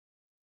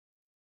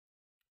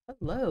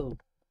Hello,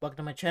 welcome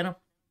to my channel,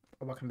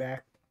 or welcome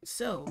back.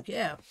 So,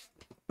 yeah,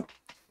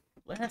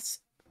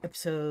 last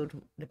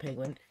episode, the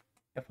penguin,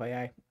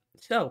 FYI.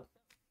 So,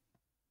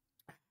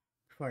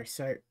 before I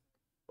start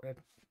with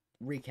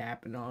a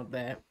recap and all of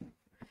that,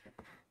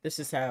 this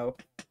is how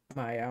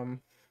my,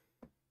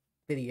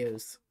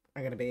 videos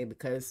are gonna be,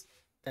 because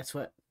that's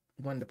what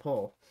won the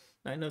poll.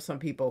 I know some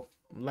people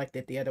liked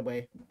it the other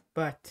way,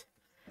 but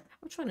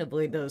I'm trying to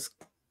avoid those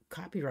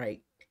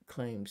copyright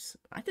claims.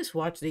 I just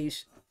watch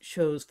these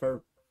shows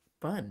for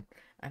fun.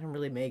 I don't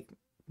really make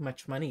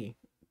much money,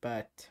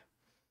 but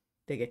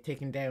they get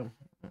taken down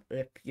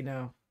if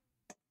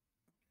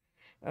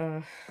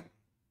uh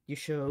you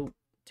show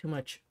too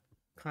much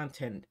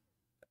content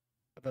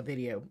of a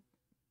video,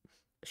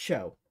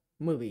 show,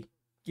 movie,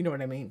 you know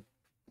what I mean,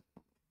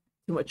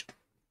 too much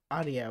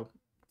audio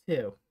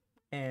too,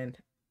 and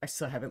I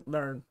still haven't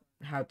learned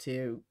how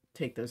to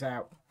take those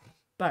out.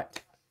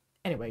 But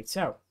anyway,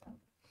 so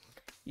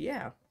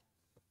yeah,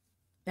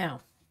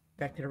 now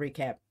back to the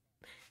recap.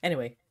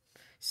 Anyway,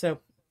 so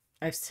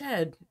I've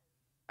said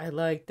I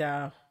liked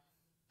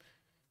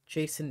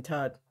Jason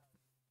Todd.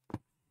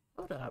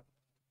 Hold up.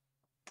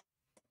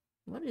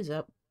 What is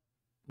up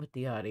with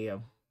the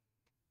audio?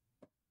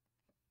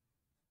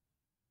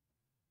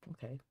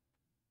 Okay.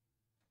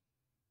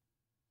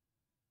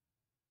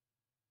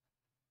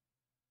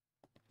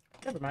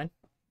 Never mind.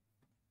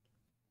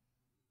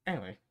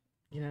 Anyway,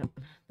 that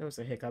was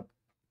a hiccup.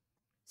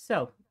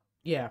 So,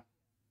 yeah.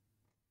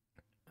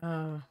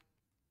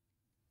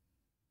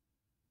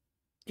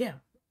 Yeah.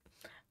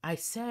 I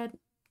said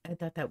I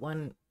thought that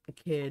one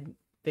kid,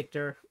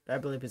 Victor, I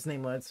believe his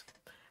name was,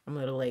 I'm a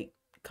little late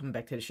coming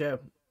back to the show.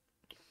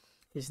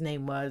 His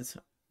name was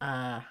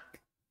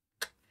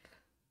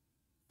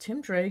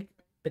Tim Drake,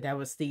 but that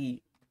was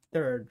the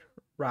third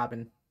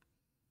Robin.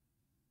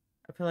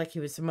 I feel like he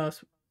was the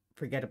most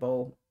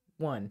forgettable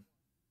one.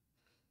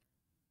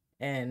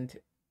 And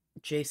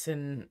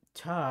Jason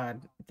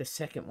Todd, the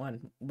second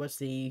one, was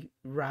the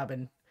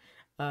Robin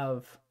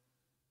of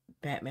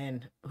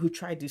Batman who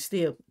tried to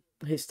steal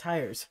his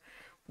tires,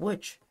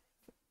 which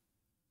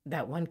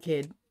that one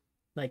kid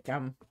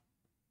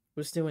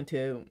was doing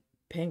to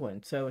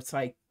Penguin. So it's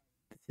like,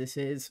 this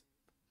is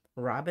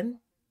Robin.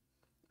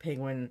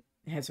 Penguin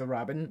has a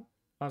Robin.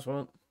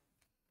 Oswald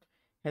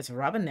has a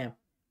Robin now,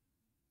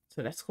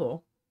 so that's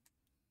cool.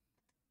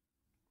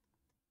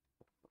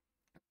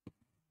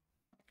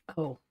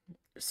 Oh,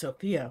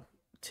 Sophia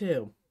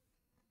too.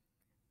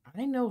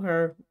 I know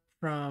her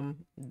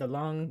from the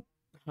long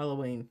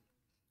Halloween.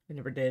 I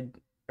never did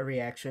a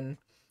reaction.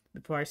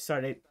 Before I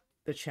started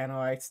the channel,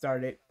 I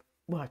started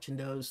watching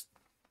those.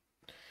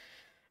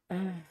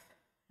 I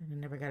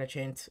never got a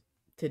chance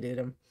to do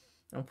them,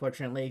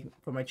 unfortunately,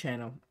 for my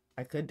channel.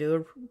 I could do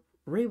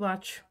a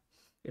rewatch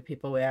if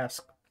people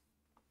ask.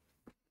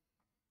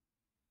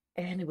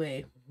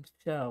 Anyway,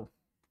 so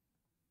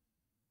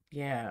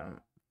yeah,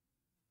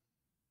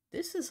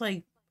 this is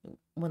like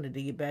one of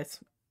the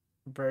best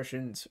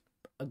versions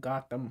of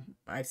Gotham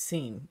I've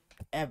seen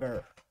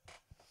ever,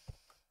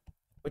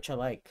 which I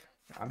like.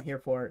 I'm here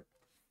for it.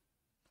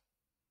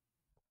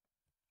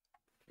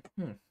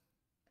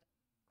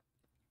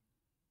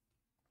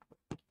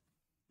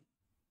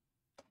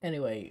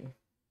 Anyway,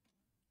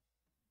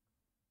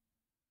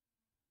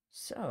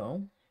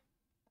 so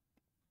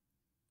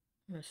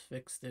let's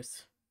fix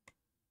this.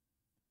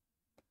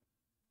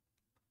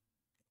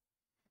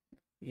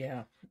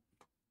 Yeah,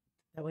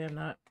 that way I'm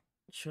not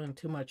showing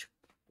too much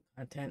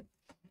content.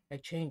 I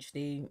changed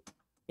the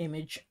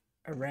image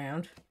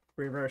around,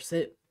 reverse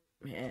it,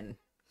 and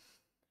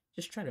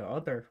just try to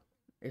alter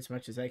as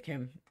much as I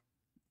can.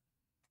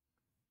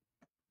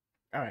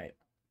 Alright,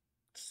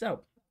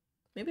 so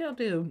maybe I'll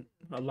do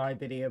a live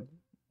video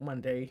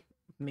one day,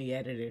 me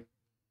edited.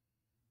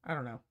 I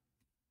don't know.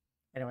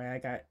 Anyway, I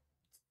got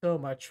so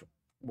much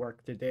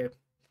work to do.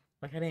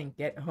 Like, I didn't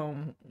get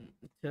home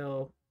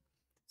till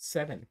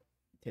 7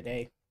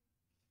 today.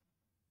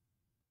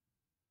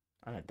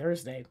 On a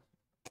Thursday,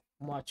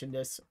 I'm watching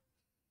this.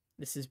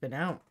 This has been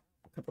out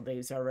a couple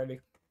days already.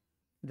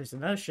 There's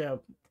another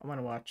show I want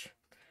to watch.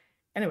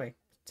 Anyway,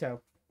 so,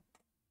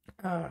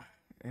 and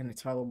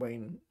it's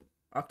Halloween,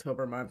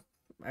 October month.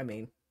 I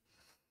mean,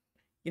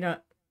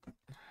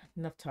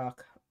 enough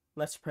talk.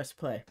 Let's press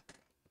play.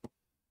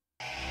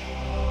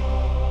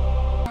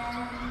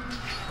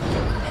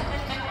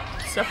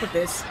 What's up with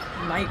this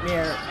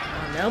Nightmare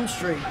on Elm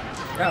Street?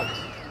 Oh,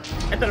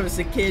 I thought it was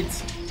the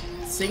kids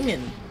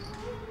singing.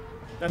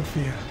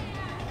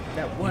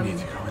 That 1,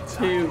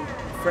 2,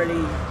 Freddy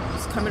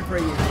is coming for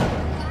you.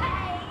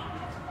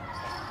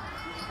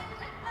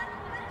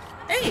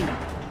 Hey,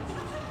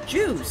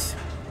 Jews,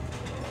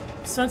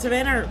 Sons of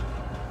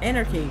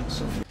Anarchy.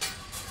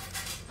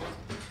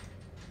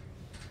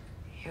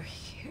 You're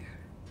here.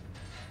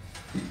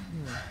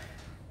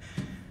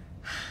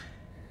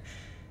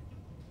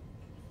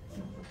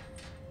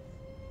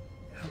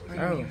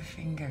 Oh, your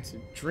finger. It's a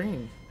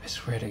dream. I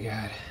swear to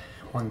God,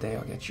 one day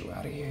I'll get you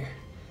out of here.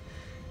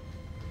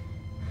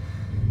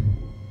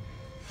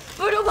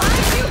 But why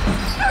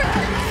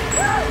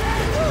are you?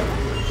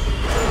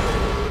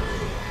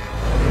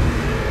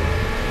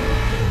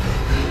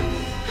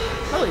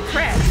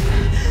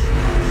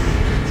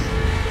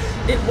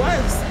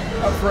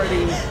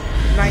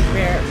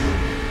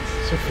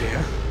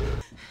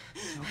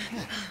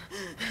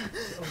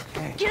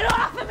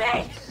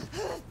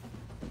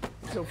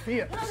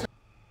 Sophia.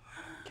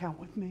 Count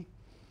with me.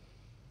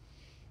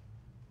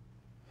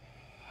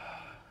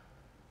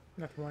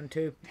 Not 1,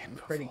 2. I'm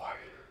pretty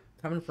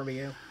coming for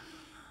you.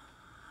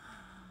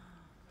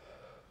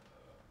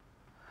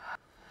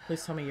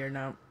 Please tell me you're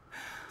not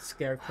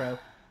Scarecrow.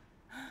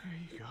 There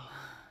you go.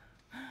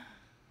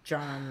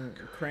 John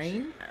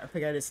Crane? I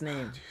forgot his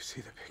name. Do you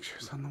see the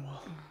pictures on the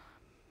wall?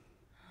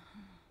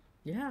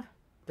 Yeah,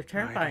 they're Right,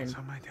 terrifying. it's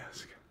on my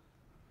desk.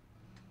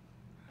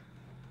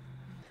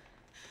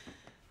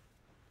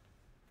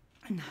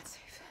 I'm not safe.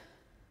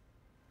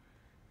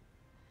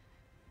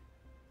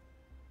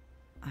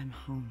 I'm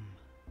home.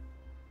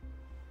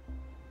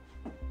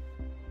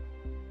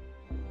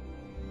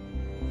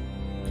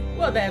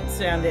 Well, that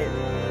sounded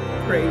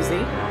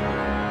crazy.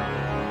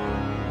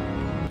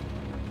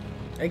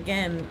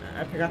 Again,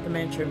 I forgot to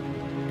mention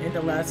in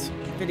the last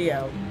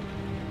video,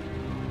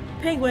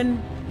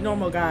 Penguin,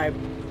 normal guy,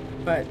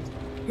 but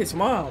his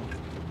mom,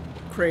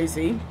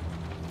 crazy.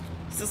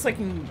 It's just like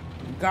in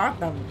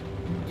Gotham,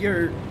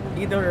 you're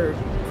either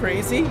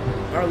crazy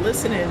or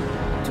listening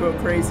to a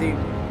crazy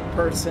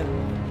person.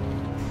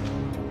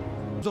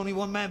 There's only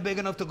one man big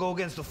enough to go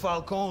against the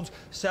Falcones,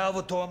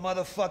 Salvatore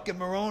motherfucking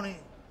Maroni.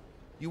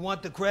 You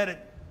want the credit,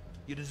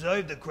 you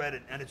deserve the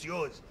credit, and it's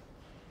yours.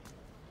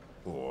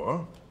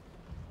 Or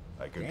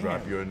I could Damn.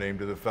 drop your name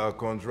to the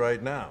Falcons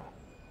right now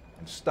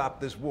and stop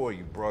this war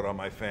you brought on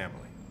my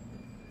family.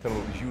 Tell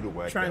them it was you to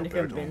whack Trying to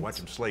Alberto and watch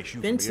him convince slice you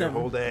from Vince ear to him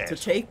hold ass. to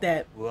take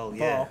that Well,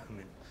 yeah, ball. I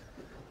mean,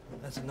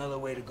 that's another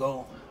way to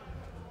go.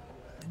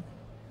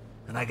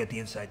 And I got the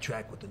inside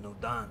track with the new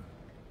Don.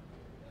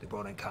 They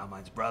brought in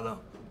Carmine's brother,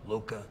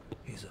 Luca.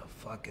 He's a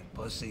fucking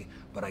pussy,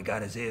 but I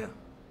got his ear.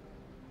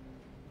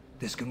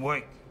 This can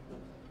work.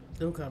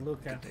 Luca.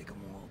 Take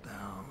them all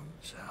down,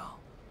 Sal.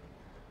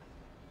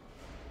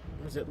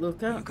 Was it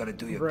Luca? You gotta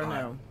do your Bruno.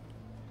 part.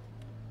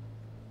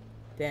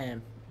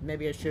 Damn,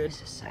 maybe I should.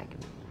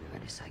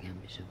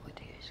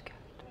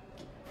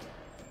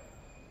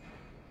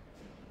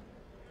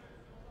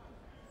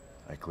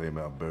 I claim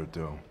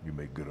Alberto, you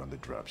make good on the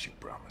drops you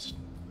promised.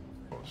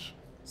 Boss,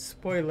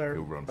 Spoiler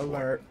he'll run for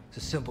alert. It's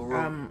a simple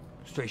route.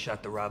 Straight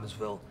shot to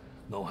Robbinsville.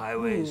 No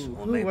highways, Ooh,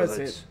 all who was neighborhoods.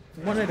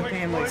 it? One of the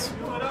families.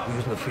 We're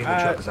using the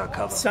FEMA truck as our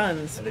cover.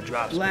 Sons And the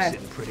drops were left,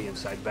 sitting pretty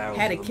inside barrels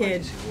had a of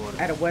kid emergency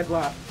water. out of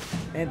wedlock,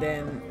 and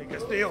then Hey,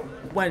 Castillo.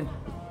 went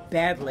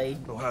badly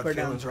No hard for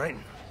them. feelings, right?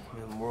 I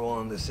mean, we're all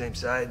on the same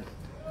side.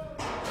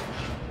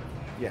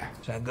 Yeah.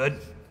 Sound good?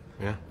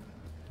 Yeah.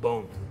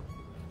 Boom.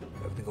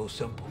 Everything goes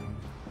simple.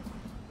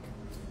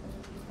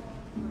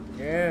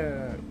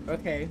 Yeah,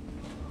 okay.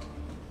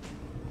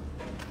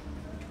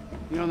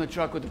 You're on the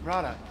truck with the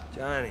product.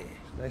 Johnny,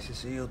 nice to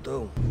see you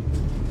too.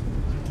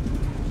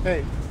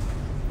 Hey,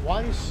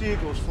 why do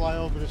seagulls fly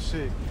over the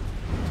sea?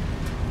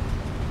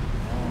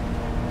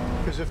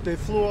 Because if they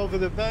flew over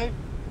the bay,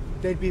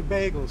 they'd be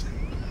bagels.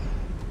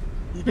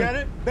 You get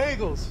it?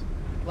 Bagels.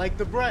 Like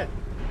the bread.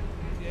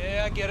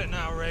 Yeah, I get it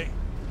now, Ray.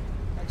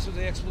 Thanks for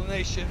the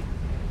explanation.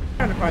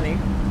 Kind of funny.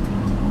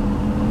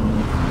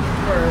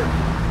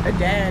 For a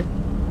dad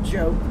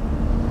joke.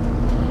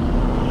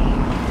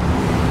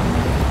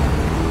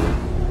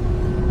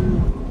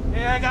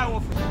 Hey, I got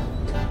one for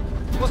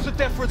you. What's the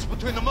difference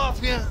between the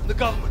mafia and the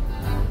government?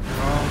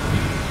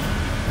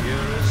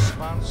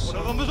 One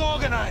of them is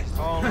organized.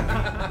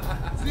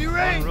 See,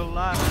 Ray?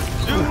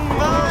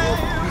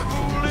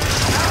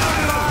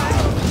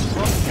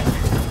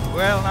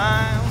 Well,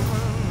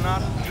 I'm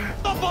not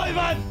Stop,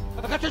 Ivan!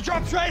 I got the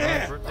drops right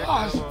here!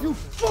 You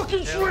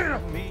fucking traitor!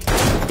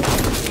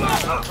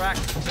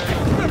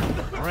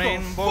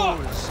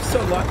 rainbows.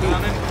 So lucky.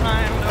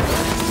 Uninclined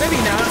of Maybe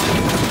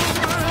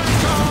not.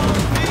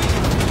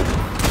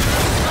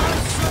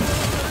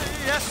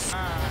 yes,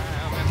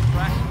 I'm in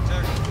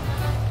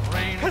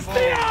rainbows.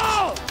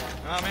 Castillo!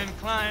 I'm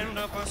inclined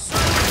of a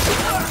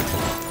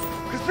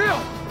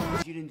Castillo!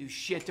 You didn't do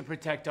shit to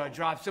protect our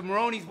drops. The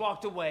Maronis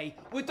walked away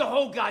with the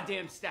whole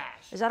goddamn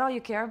stash. Is that all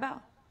you care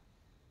about?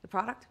 The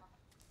product?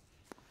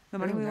 The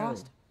money we No.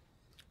 lost?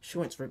 She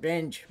wants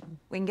revenge.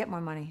 We can get more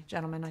money,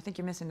 gentlemen. I think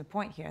you're missing the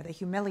point here. They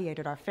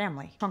humiliated our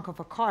family. Trunk of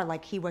a car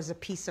like he was a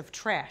piece of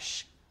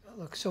trash.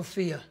 Look,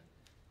 Sophia,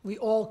 we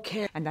all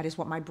care. And that is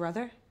what my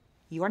brother,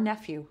 your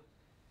nephew,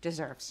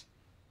 deserves.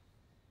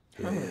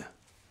 Yeah.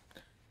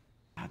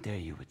 How dare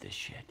you with this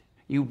shit?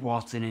 You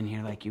waltzing in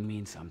here like you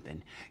mean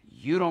something.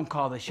 You don't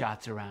call the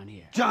shots around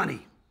here.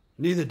 Johnny,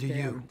 neither do Damn,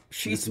 you.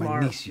 she's It's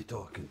smart. my niece you're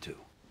talking to.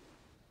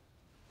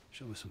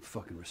 Show her some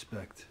fucking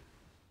respect.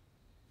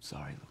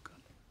 Sorry, Luca.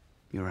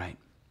 You're right.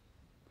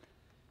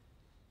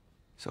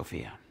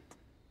 Sophia.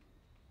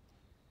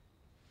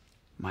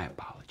 My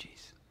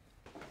apologies.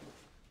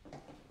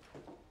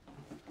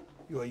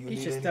 You He's need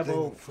just anything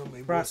double from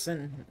me, boy?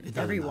 crossing You've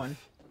done everyone.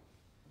 enough.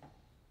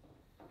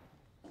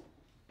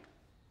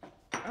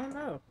 I don't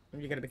know.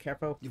 You gotta be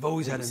careful. You've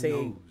always what had you a say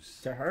nose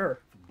to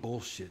her. for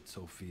bullshit,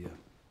 Sophia.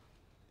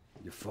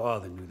 Your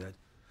father knew that.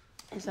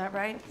 Is that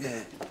right?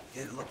 Yeah,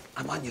 look,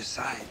 I'm on your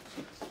side.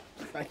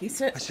 Like he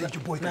said. I saved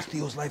your boy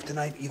Castillo's life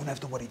tonight, even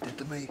after what he did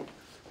to me.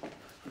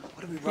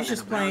 What are we He's running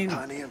just a playing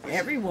marathon here? Listen,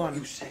 everyone.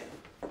 You said,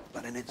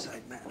 but an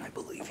inside man, I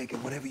believe.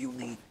 Taking whatever you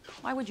need.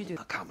 Why would you do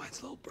that?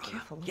 Carmine's little brother.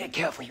 Careful. Yeah,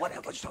 careful,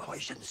 whatever. So I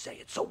shouldn't say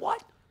it. So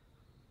what?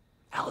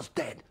 Al is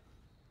dead.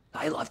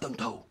 I love them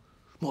too.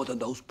 More than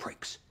those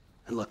pricks.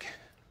 And look,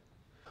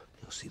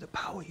 you'll see the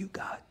power you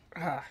got.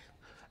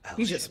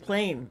 He's just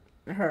playing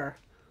her.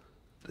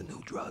 The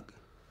new drug.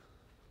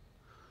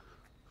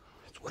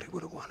 It's what he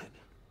would have wanted.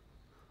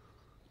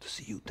 To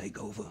see you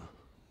take over,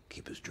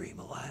 keep his dream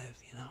alive,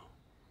 you know?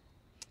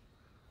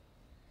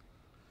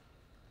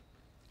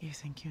 You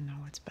think you know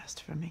what's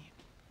best for me?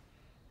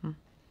 You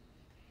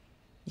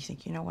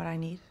think you know what I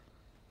need?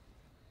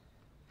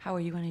 How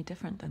are you any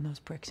different than those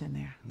pricks in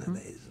there? Never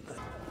is, not.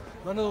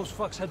 None of those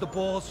fucks had the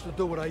balls to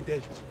do what I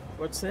did.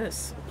 What's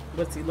this?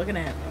 What's he looking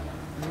at?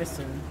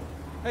 Missing.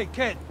 Hey,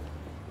 kid,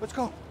 let's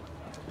go.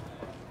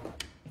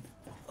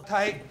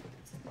 Tight.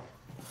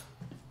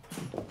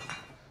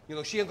 You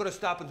know, she ain't gonna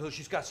stop until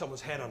she's got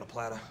someone's head on a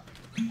platter.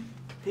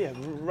 Yeah,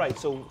 right.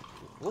 So,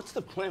 what's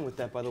the plan with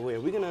that, by the way? Are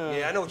we gonna...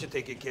 Yeah, I know what you're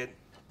thinking, kid.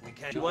 We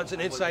can't. She wants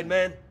an inside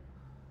man.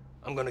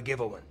 I'm gonna give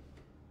her one.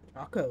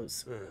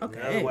 Tacos.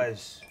 Okay.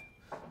 Otherwise,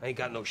 I ain't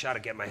got no shot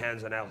at getting my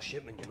hands on Al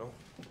Shipman, you know?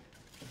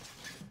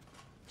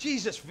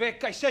 Jesus,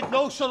 Vic, I said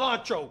no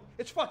cilantro.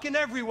 It's fucking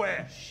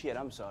everywhere. Shit,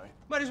 I'm sorry.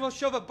 Might as well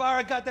shove a bar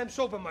of goddamn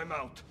soap in my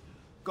mouth.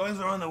 Guns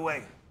are on the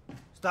way.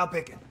 Stop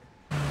picking.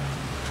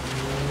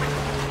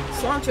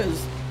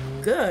 Cilantro's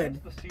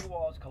good.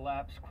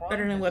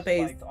 Better than what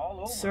they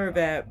serve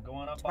at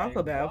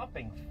Taco Bell.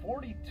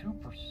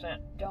 42%.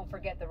 Don't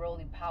forget the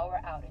rolling power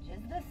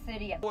outages. The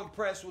city. I'm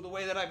impressed with the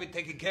way that I've been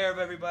taking care of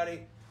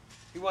everybody.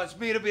 He wants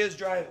me to be his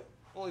driver.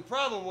 Only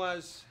problem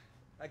was,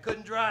 I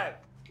couldn't drive.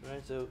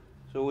 Right, so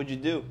what'd you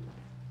do?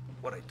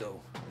 What'd I do?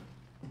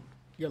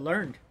 You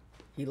learned.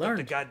 He Took learned.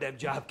 the goddamn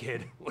job,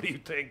 kid. What do you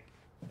think?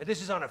 And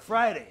this is on a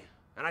Friday,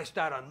 and I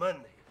start on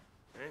Monday.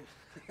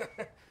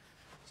 Right?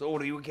 So over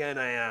the weekend,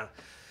 I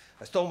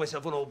stole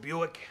myself an old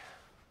Buick.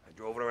 I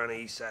drove it around the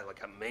east side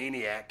like a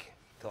maniac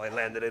till I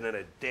landed in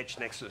a ditch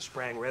next to the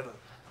Sprang River.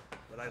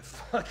 But I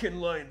fucking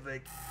learned,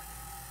 Vic.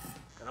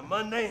 And on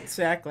Monday,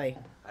 Exactly.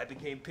 I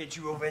became Pinchy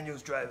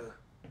Rovenu's driver.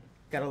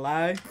 Gotta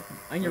lie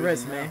on your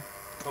resume.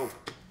 Oh.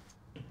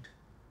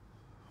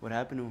 What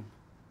happened to him?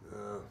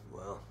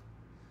 Well,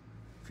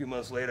 a few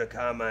months later,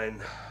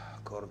 Carmine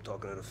caught him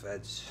talking to the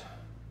feds.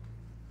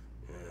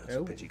 Yeah, so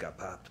Oh. Pinchy got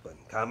popped, but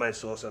Carmine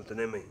saw something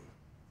in me.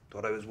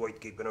 Thought I was worth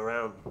keeping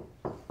around.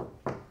 Hello.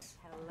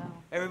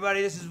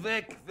 Everybody, this is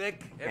Vic.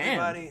 Vic,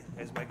 everybody.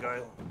 Here's my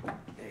girl.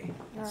 Hey.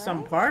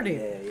 Some party.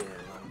 Yeah,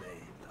 long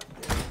day.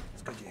 Tough day.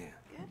 It's good you're here.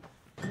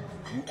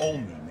 You owe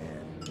me, man.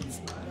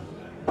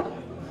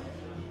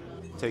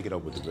 Take it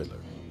up with the Riddler.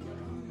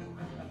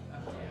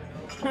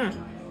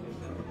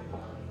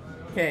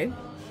 Okay.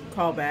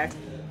 Call back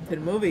to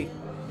the movie. You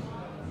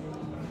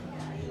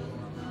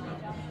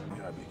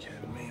gotta be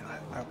kidding me.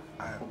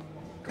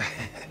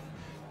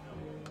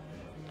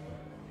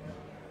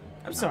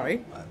 I'm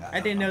sorry. I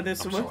didn't know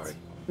this I'm was sorry,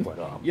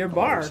 but, your I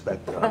bar.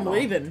 respect it. I'm No,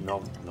 leaving.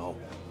 No.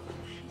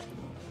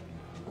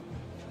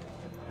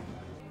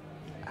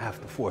 I have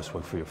to force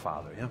work for your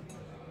father, yeah?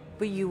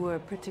 But you were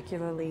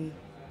particularly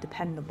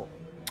dependable.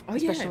 Oh,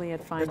 yeah. Especially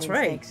at finding That's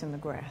right. snakes in the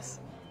grass.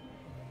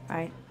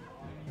 Right?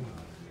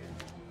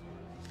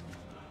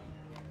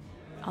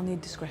 I'll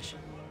need discretion.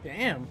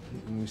 Damn.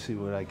 Let me see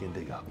what I can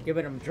dig up.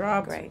 Giving him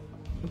drops. Great.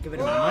 Giving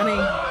him money.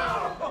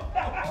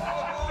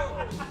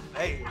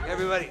 Hey,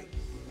 everybody.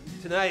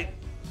 Tonight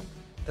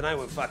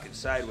we're fucking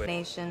sideways.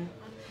 Nation.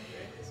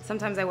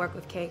 Sometimes I work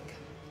with cake.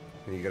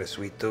 You got a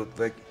sweet tooth,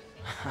 Vic?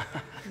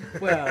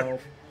 Well,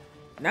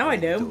 now I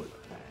do.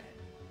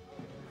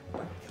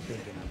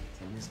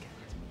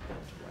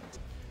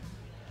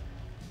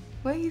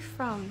 Where are you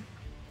from?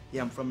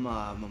 Yeah, I'm from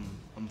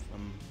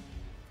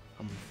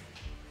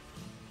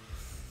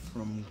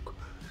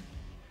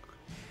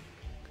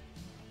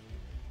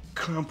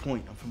Crown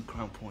Point. I'm from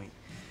Crown Point.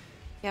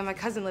 Yeah, my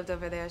cousin lived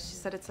over there. She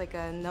said it's like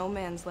a no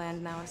man's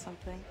land now or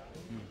something.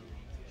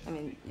 I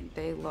mean,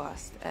 they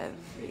lost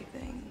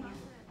everything.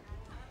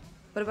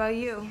 What about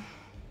you?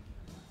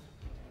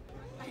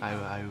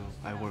 I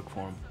work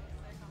for him.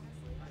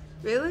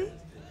 Really?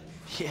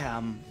 Yeah,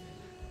 I'm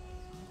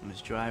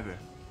his driver.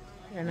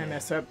 And I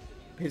mess up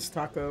his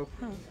taco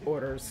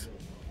orders.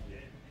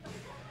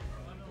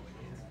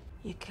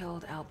 You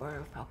killed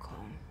Alberto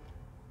Falcone.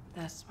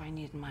 That's why I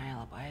needed my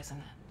alibi, isn't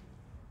it?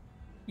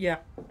 Yeah.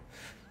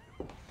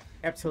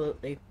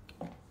 Absolutely.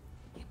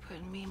 You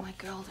putting me and my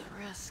girl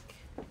at risk.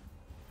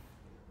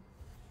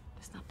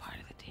 It's not part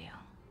of the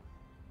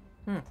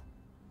deal.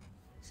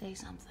 Say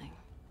something.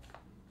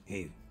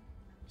 Eve.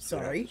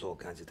 Sorry. There's all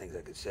kinds of things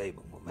I could say,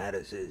 but what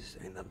matters is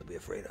ain't nothing to be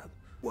afraid of.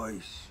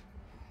 Worse.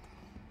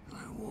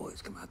 I'll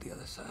always come out the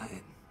other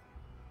side.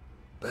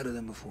 Better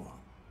than before.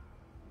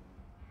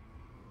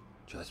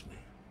 Trust me.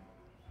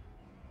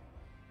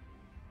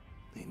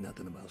 Ain't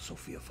nothing about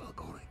Sofia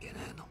Falcone I can't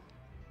handle.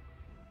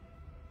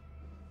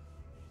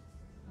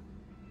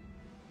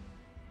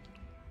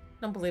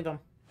 Don't believe him.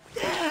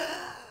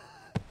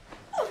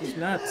 He's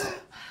nuts.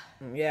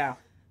 Yeah.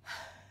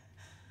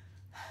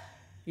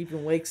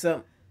 Even wakes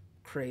up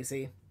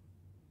crazy.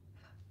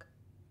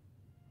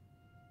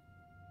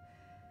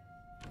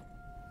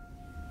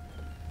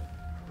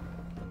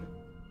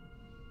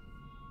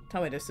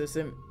 Tell me this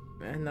isn't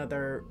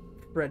another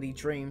Freddy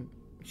dream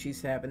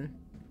she's having.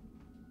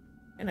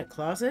 In a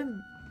closet?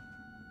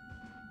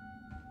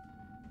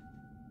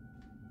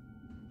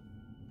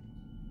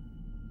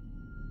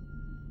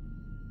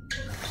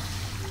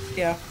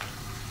 Yeah.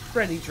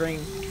 Freddy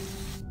dream.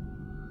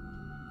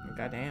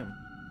 Goddamn.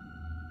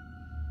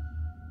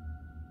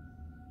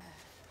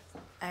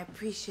 I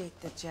appreciate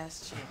the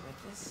gesture,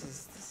 but this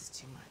is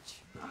too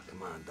much. Oh,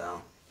 come on,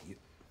 Dal.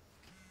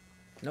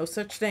 No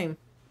such thing.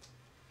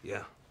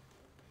 Yeah.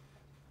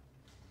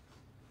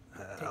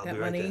 Take I'll that be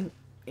right money there.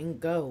 and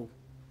go.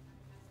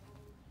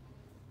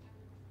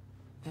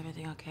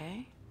 Everything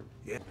okay?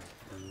 Yeah.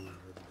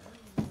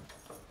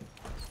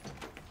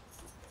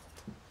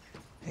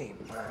 Hey,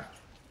 Ma.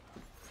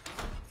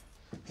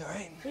 You all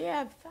right?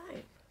 Yeah, I'm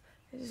fine.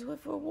 I just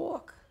went for a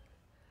walk.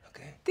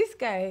 Okay. This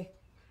guy,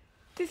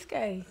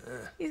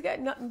 he's got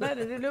nothing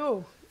better to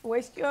do.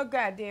 Waste your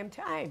goddamn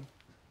time.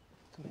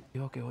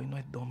 Digo que hoy no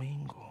es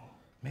domingo.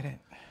 Mire,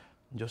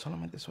 yo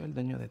solamente soy el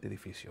dueño de este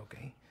edificio, ¿ok?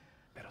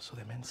 Pero su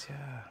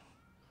demencia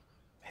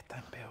está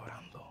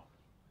empeorando.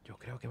 Yo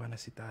creo que va a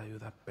necesitar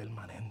ayuda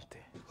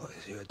permanente. Oh,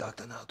 is you a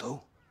doctor now, too?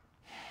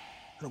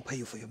 I don't pay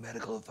you for your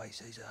medical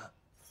advice, Cesar.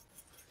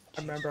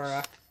 I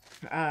remember,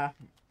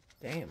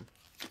 damn.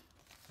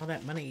 All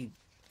that money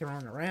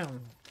thrown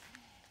around.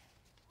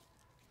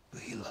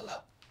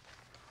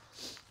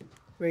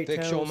 Ray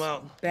Dick, show him tells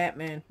out.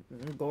 Batman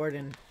and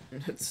Gordon.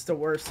 It's the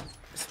worst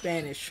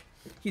Spanish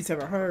he's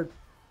ever heard.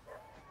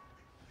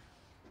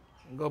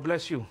 God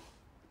bless you.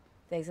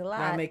 Thanks a lot.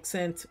 That makes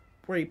sense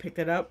where he picked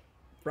it up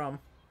from.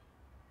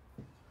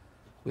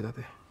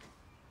 Cuídate.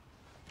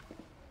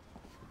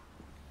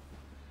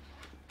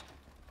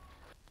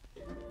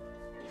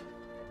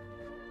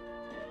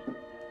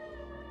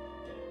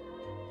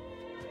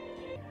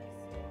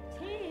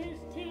 Tears,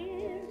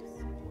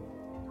 tears,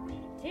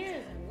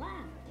 tears and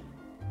laughter.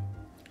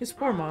 His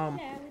poor mom.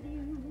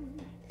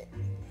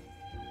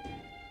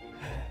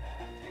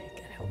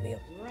 Help me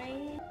up.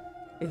 Rain.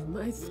 If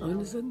my son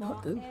is a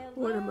nothing,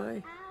 what am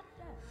I?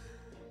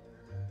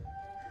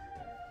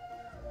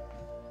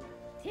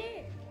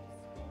 Tears,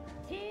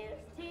 tears,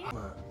 tears.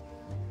 Ma,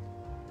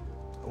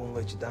 I won't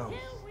let you down.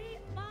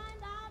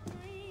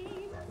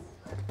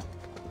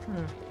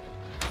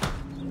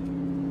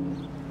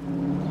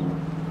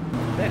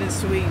 That is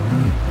sweet.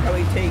 How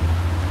he take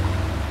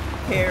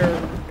care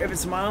of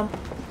his mom.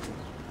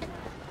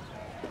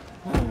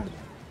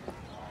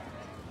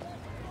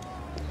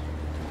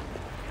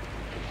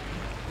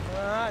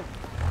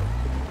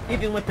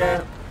 Even with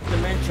the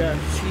dementia,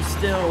 she's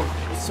still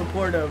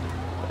supportive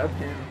of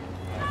him.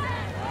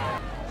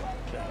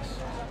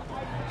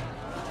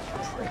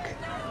 Frick.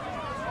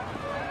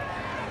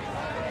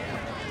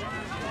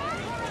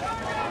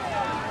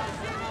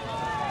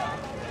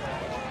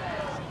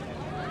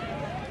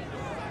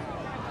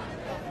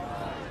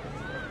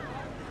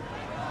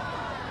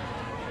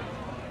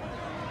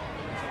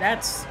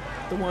 That's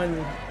the one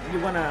you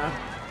want to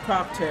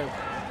talk to.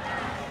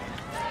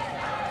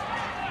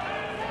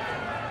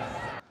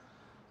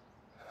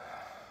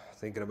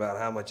 Thinking about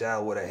how much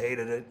Al would have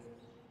hated it.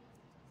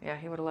 Yeah,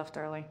 he would have left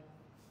early.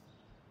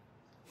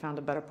 Found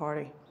a better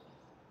party.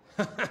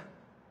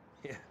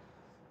 Yeah.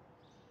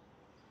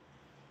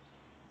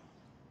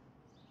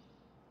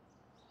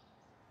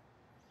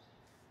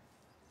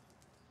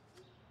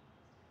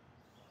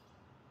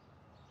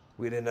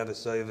 We didn't have a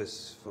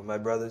service for my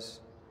brothers.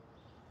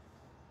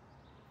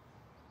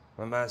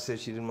 My mom said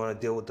she didn't want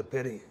to deal with the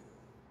pity.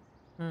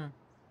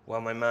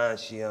 Well, my mom,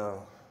 she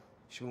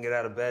wouldn't get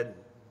out of bed,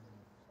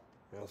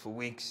 for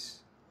weeks.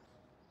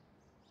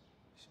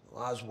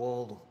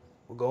 Oswald,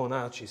 we're going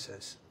out, she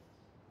says.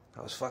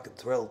 I was fucking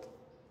thrilled.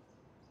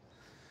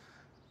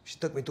 She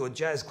took me to a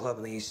jazz club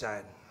on the east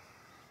side,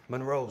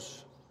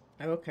 Monroe's.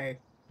 Okay.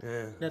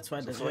 Yeah. That's why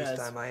It's the the first jazz.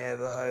 time I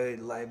ever heard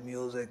live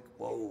music.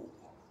 Whoa.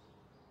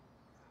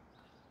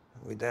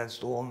 We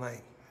danced all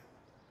night.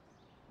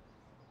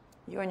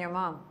 You and your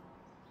mom.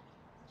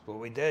 That's what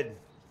we did.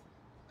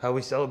 How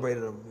we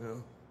celebrated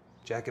them,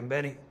 Jack and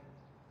Benny.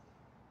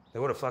 They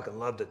would have fucking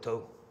loved it,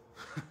 too.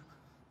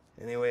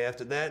 Anyway,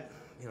 after that,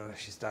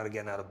 she started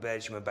getting out of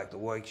bed. She went back to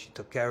work. She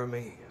took care of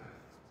me.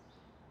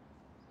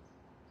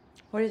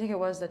 What do you think it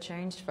was that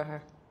changed for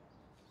her?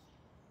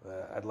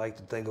 I'd like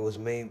to think it was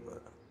me,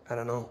 but I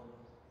don't know.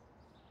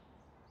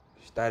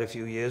 She died a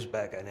few years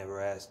back. I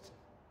never asked.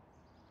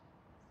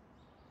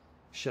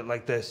 Shit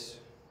like this,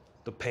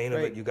 the pain of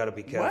Wait, it, you gotta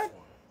be what?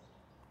 careful.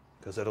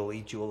 Because it'll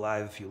eat you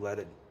alive if you let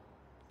it.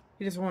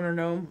 He just want to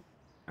know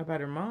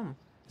about her mom.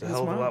 It's a His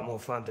hell of a mom. lot more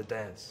fun to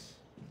dance.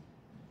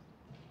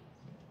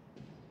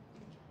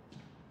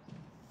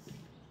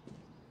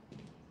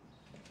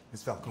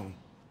 Miss Falcone.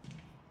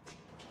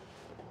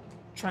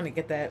 Trying to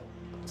get that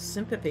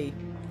sympathy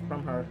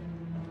from her.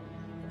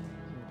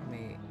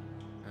 Me.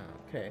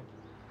 Okay.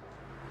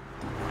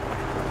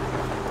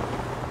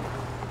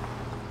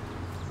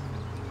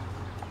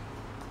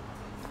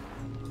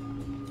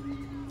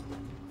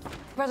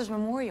 brother's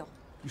memorial.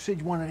 You said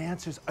you wanted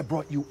answers. I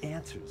brought you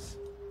answers.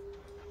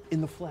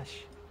 In the flesh.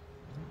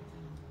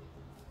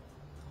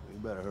 You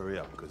better hurry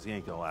up, because he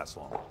ain't gonna last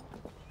long.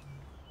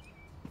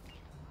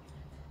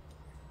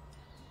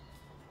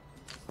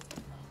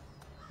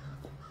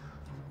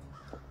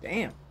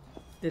 Damn.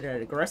 Did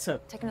it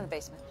aggressive. Take him to the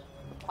basement,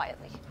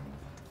 quietly.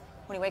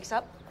 When he wakes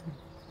up,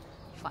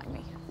 find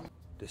me.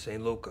 This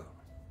ain't Luca.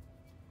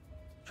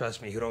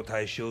 Trust me, he don't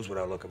tie his shoes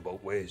without looking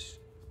both ways.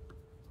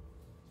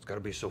 It's gotta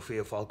be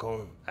Sofia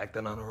Falcone,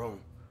 acting on her own.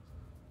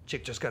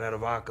 Chick just got out of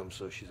Arkham,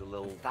 so she's a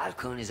little...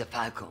 Falcone is a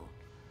Falcone.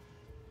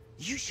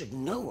 You should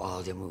know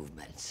all their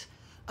movements.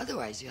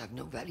 Otherwise, you have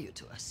no value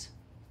to us.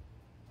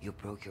 You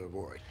broke your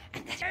word,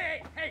 and that's...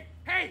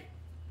 Hey!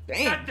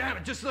 Damn. God damn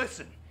it, just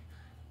listen.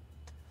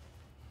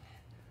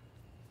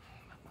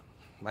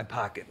 My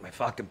pocket, my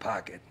fucking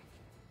pocket.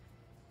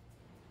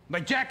 My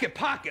jacket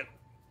pocket!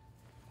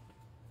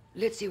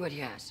 Let's see what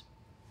he has.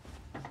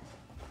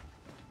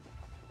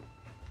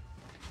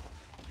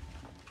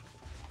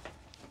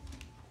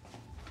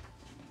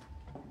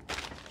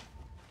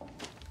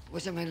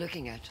 What am I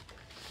looking at?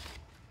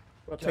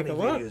 Well, take a Johnny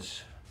look. V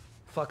is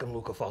fucking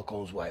Luca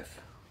Falcone's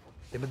wife.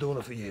 They've been doing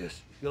it for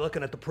years. You're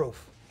looking at the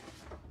proof.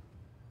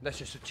 That's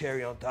just a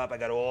cherry on top. I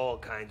got all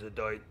kinds of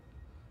dirt.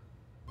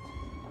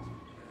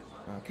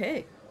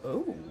 Okay.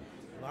 Oh,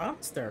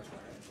 lobster.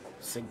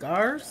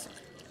 Cigars.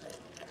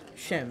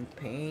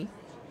 Champagne.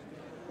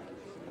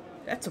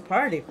 That's a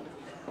party.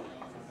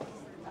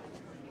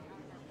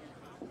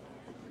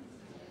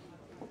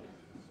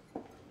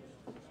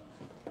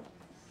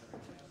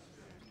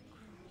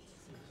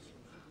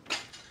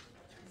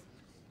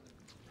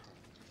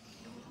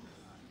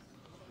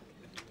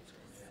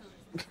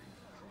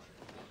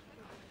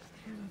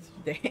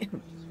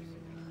 Damn.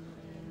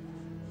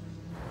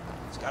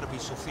 It's gotta be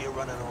Sofia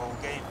running her own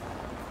game.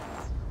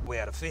 Way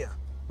out of fear.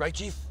 Right,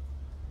 Chief?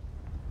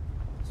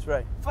 That's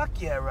right.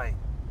 Fuck yeah, right.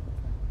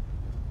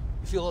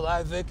 You feel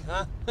alive, Vic,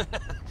 huh?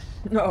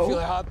 No. You feel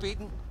your heart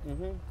beating?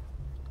 Mm-hmm.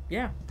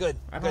 Yeah. Good.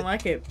 I don't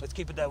like it. Let's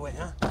keep it that way,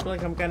 huh? I feel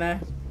like I'm gonna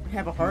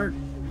have a heart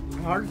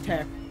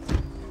attack.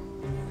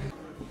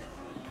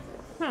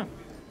 Huh.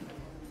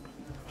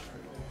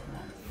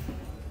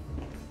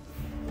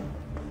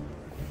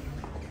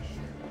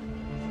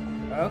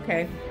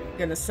 Okay.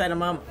 Gonna set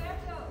him up.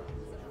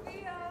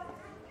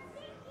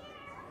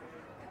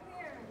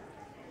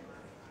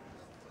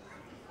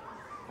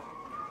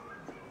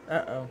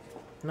 Uh-oh.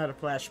 Another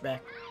flashback.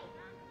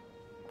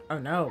 Oh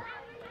no.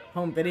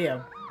 Home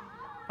video.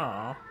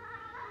 Aw.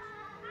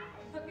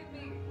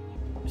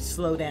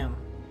 Slow down.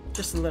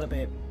 Just a little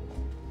bit.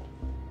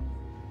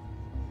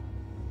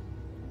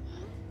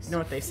 You know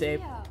what they say?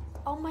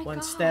 Oh my One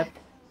God. step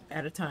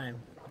at a time.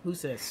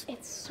 Who's this?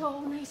 It's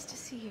so nice to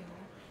see you.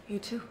 You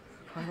too,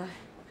 Carla.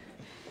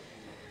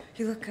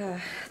 You look,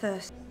 the...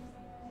 That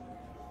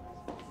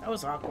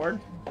was awkward.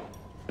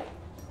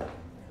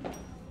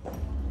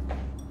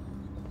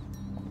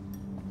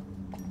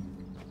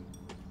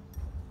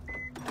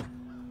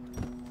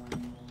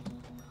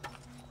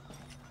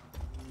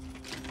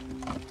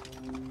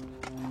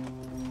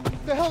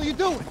 What the hell are you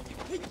doing?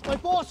 It's my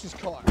boss's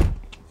car.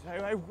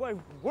 I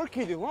work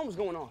here. The alarm was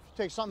going off.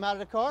 Take something out of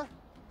the car?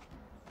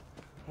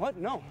 What?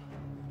 No.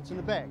 It's in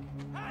the bag.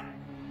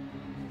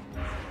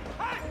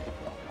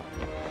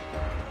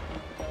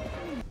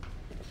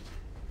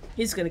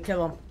 He's gonna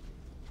kill him.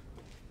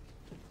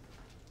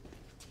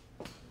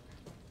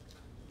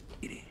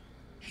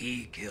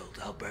 He killed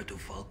Alberto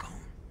Falcone.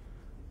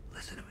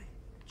 Listen to me.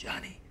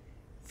 Johnny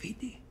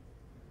Viti.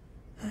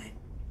 Right?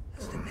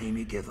 That's the name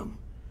you give him.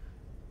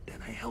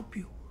 Then I help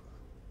you.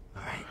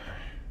 All right?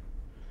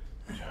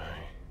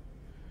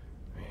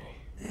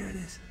 There it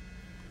is.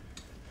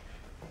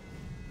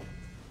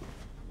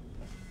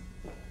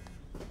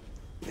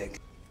 Vic.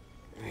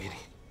 Really?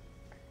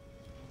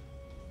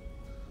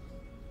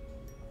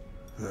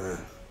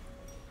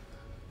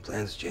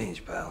 Plans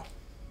change, pal.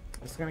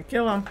 He's gonna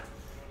kill him.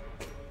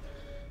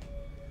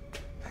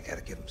 I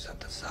gotta give him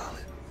something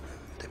solid.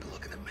 They've been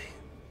looking at me.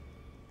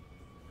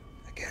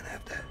 I can't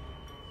have that.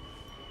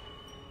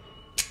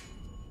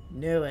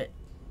 Knew it.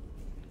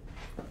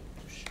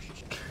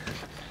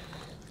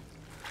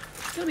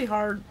 It's gonna be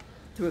hard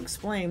to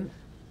explain.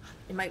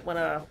 You might want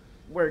to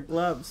wear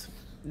gloves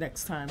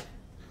next time.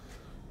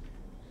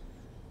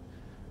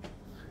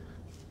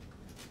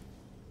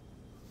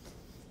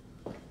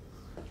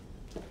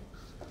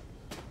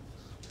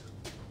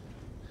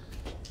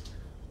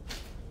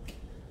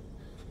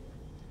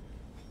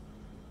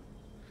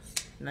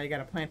 Now you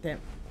gotta plant that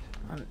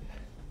on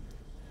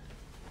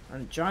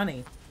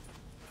Johnny.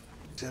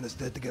 Sent us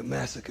dead to get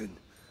massacred.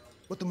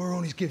 What the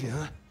Maronis give you,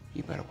 huh?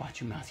 You better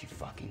watch your mouth, you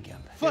fucking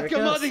gimp. Fuck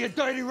your mother, you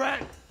dirty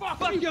rat!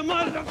 Fuck your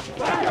mother!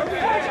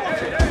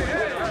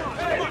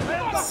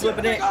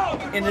 Slipping it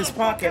in his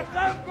pocket.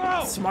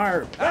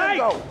 Smart. Hey!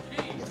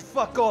 Get the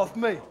fuck off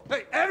me.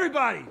 Hey,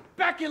 everybody,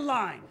 back in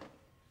line.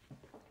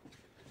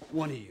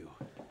 One of you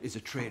is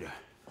a traitor.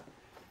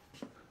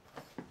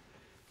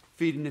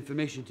 Feeding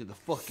information to the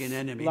fucking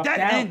enemy. Locked That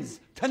out. ends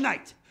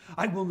tonight.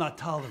 I will not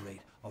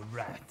tolerate A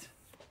rat.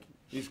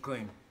 He's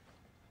clean.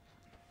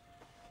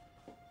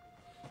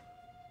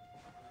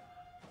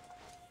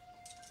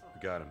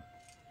 We got him.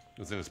 It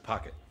was in his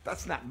pocket.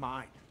 That's not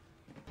mine.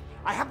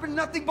 I have been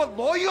nothing but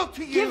loyal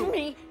to you. Give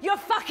me your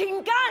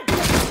fucking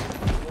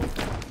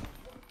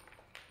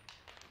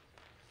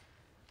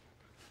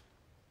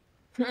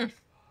gun!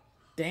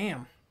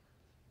 Damn.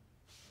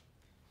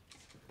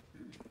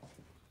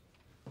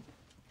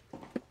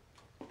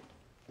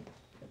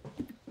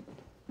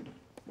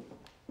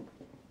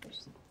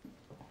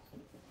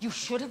 You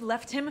should have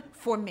left him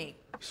for me.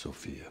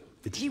 Sophia,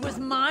 it's He was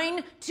done.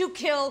 mine to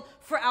kill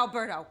for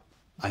Alberto.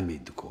 I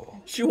made the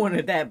call. She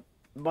wanted that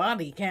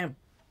body cam.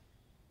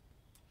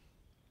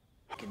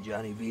 Can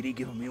Johnny Vitti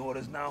giving me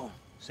orders now?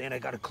 Saying I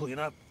gotta clean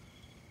up?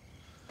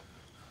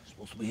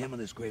 Supposed to be him in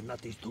this grave,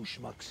 not these two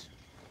schmucks.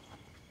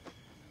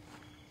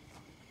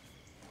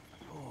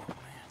 Oh,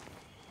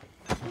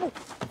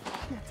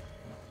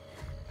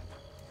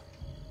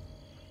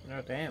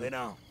 damn. Lay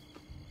down.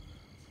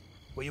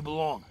 Where you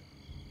belong.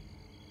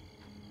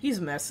 He's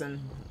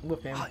messing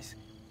with him.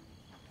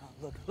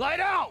 Look. Lie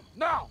down!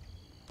 Now!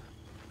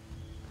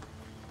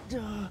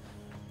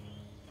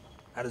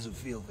 How does it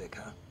feel, Vic,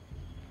 huh?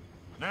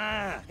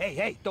 Nah,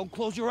 hey, don't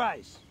close your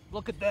eyes.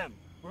 Look at them.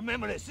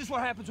 Remember this. This is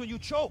what happens when you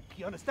choke,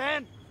 you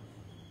understand?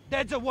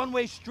 Dead's a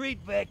one-way street,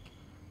 Vic.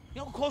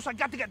 You know how close I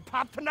got to getting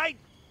popped tonight?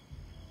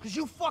 Because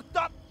you fucked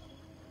up?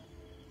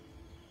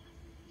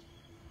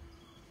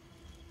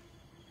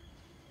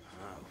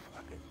 Oh,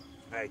 fuck it.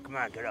 Hey, come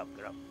on, get up.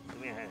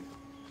 Give me a hand.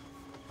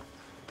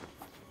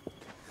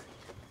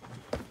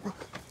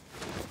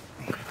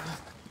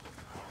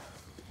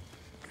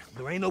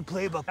 There ain't no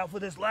playbook out for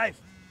this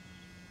life.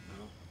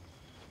 No.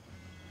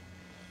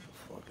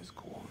 What the fuck is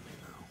going on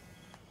now?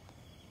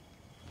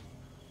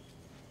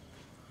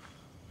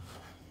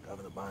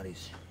 Cover the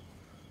bodies.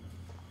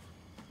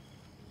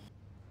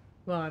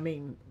 Well, I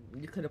mean,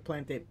 you could have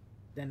planted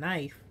the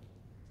knife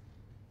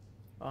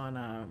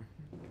on,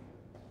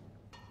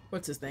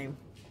 what's his name?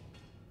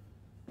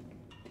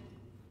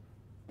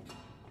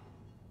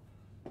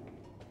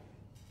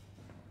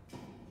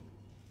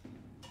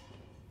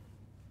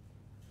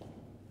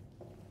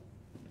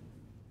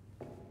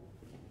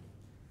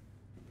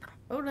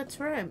 Oh, that's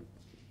right.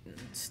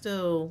 It's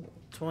still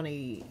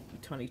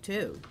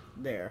 2022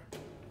 there.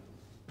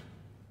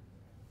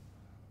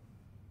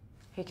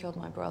 He killed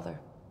my brother.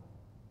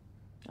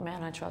 A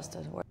man I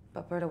trusted.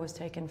 But Berta was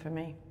taken from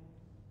me.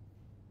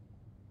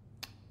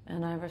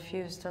 And I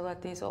refuse to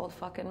let these old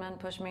fucking men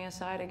push me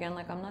aside again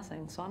like I'm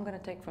nothing. So I'm gonna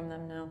take from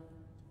them now.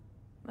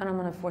 And I'm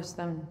gonna force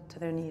them to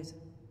their knees.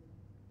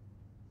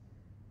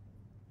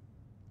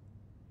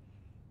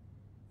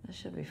 This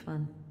should be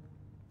fun.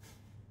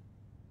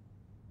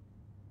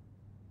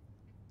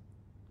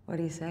 What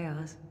do you say,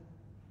 Oz?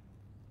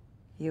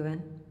 You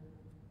in?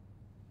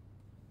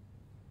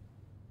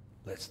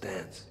 Let's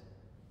dance.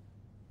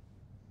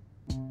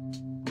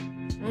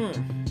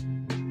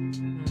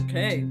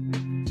 Okay.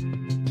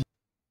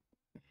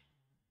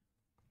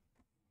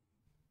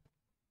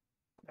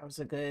 That was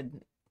a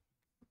good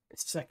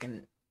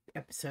second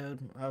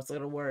episode. I was a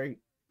little worried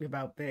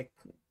about Vic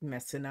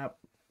messing up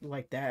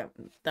like that.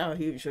 Thought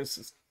he was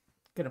just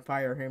gonna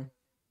fire him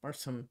or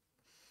something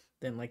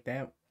like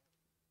that.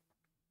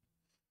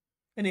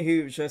 And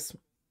he was just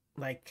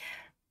like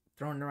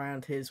throwing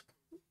around his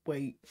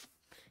weight,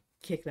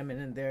 kicking him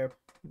in there,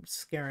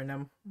 scaring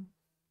him.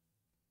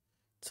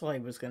 That's all he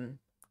was gonna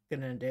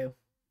do.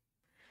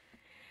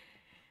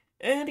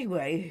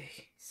 Anyway,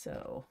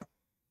 so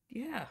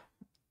yeah,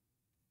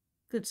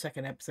 good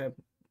second episode.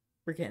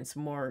 We're getting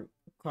some more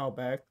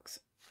callbacks,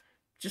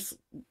 just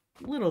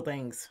little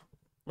things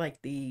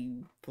like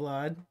the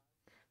blood,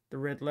 the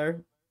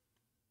Riddler.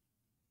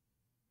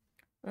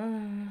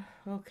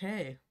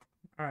 Okay,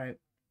 all right.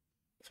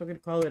 So we're gonna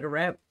call it a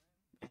wrap,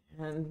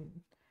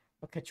 and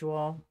I'll catch you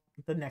all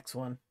the next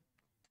one.